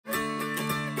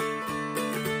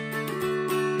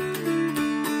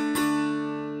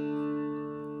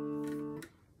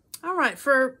right,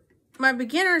 for my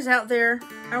beginners out there,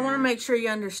 I want to make sure you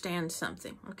understand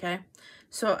something, okay?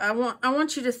 So I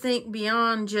want you to think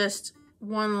beyond just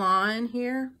one line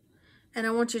here, and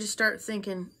I want you to start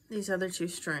thinking these other two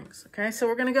strings, okay? So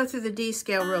we're going to go through the D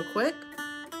scale real quick.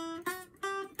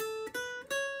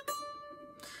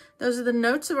 Those are the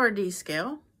notes of our D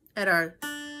scale at our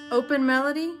open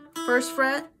melody, 1st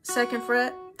fret, 2nd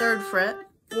fret, 3rd fret,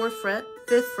 4th fret,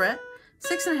 5th fret,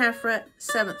 6.5 fret,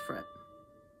 7th fret.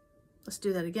 Let's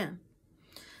do that again.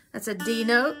 That's a D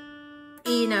note,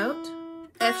 E note,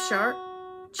 F sharp,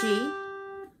 G,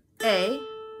 A,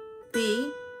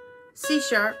 B, C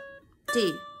sharp,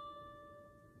 D.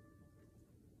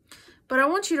 But I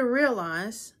want you to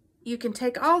realize you can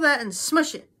take all that and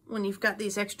smush it when you've got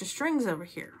these extra strings over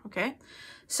here, okay?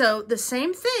 So the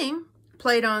same thing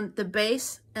played on the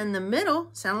bass and the middle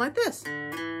sound like this.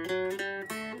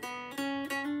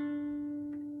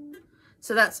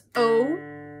 So that's O,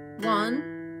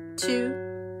 1,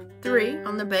 2, 3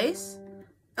 on the bass.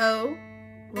 O,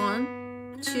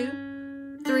 1,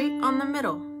 2, 3 on the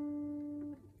middle.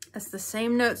 That's the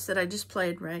same notes that I just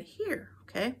played right here,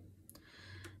 okay?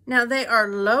 Now they are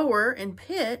lower in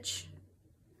pitch.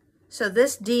 So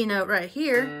this D note right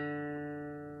here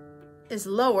is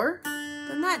lower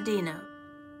than that D note,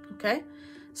 okay?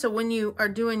 So when you are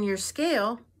doing your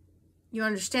scale, you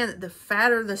understand that the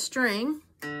fatter the string,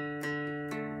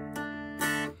 the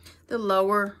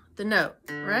lower the note,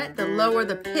 right? The lower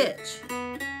the pitch.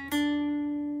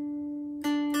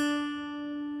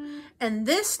 And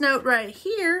this note right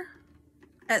here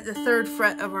at the 3rd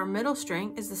fret of our middle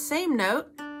string is the same note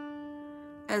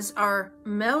as our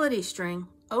melody string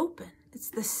open. It's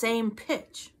the same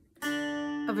pitch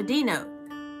of a D note.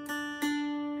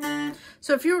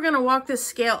 So if you were going to walk this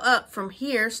scale up from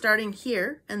here, starting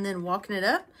here, and then walking it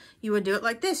up, you would do it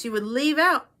like this. You would leave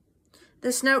out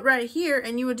this note right here,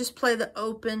 and you would just play the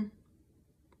open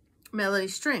melody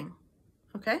string,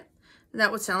 okay?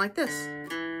 That would sound like this.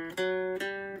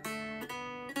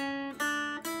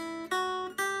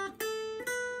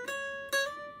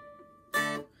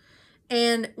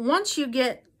 And once you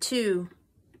get to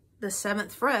the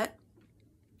 7th fret,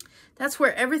 that's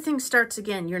where everything starts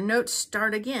again. Your notes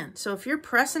start again. So if you're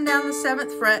pressing down the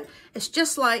 7th fret, it's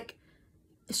just like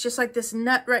this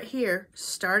nut right here,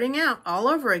 starting out all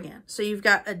over again. So you've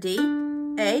got a D,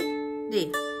 A,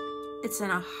 D. It's in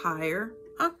a higher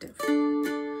octave.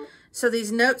 So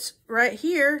these notes right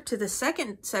here to the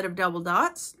 2nd set of double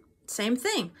dots, same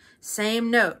thing, same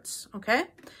notes, okay?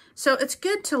 So it's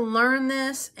good to learn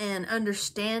this and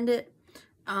understand it.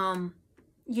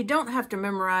 You don't have to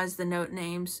memorize the note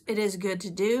names. It is good to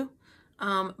do.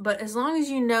 But as long as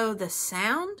you know the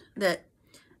sound, that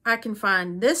I can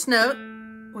find this note,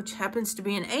 which happens to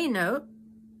be an A note,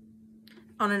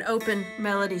 on an open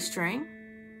melody string,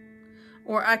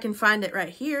 or I can find it right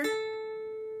here,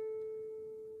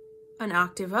 an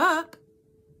octave up.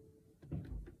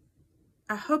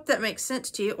 I hope that makes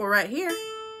sense to you. Or right here,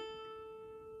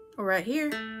 or right here.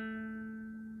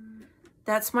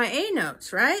 That's my A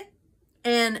notes, right?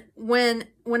 And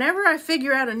whenever I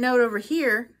figure out a note over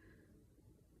here,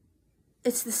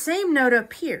 it's the same note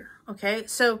up here, okay?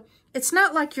 So it's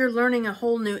not like you're learning a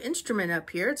whole new instrument up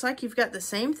here. It's like you've got the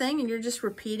same thing and you're just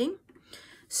repeating.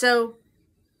 So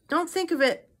don't think of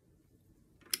it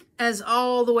as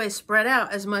all the way spread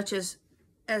out as much as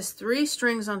 3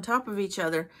 strings on top of each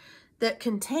other that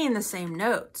contain the same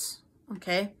notes,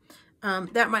 okay?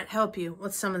 That might help you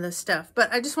with some of this stuff.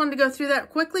 But I just wanted to go through that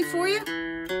quickly for you.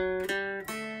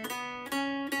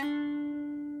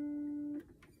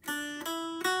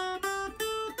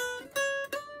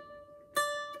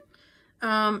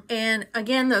 And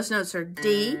again, those notes are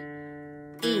D,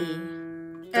 E,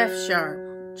 F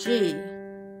sharp, G,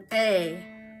 A,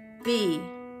 B,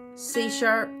 C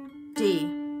sharp, D.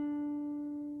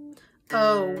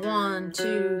 O, 1,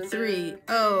 2, 3,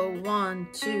 O, 1,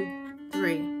 2,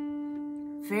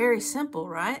 3. Very simple,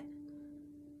 right?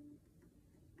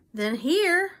 Then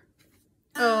here,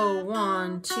 O,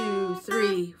 1, 2,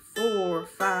 3, 4,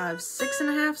 5,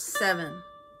 6.5, 7.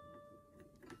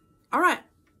 All right.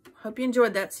 Hope you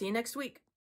enjoyed that. See you next week.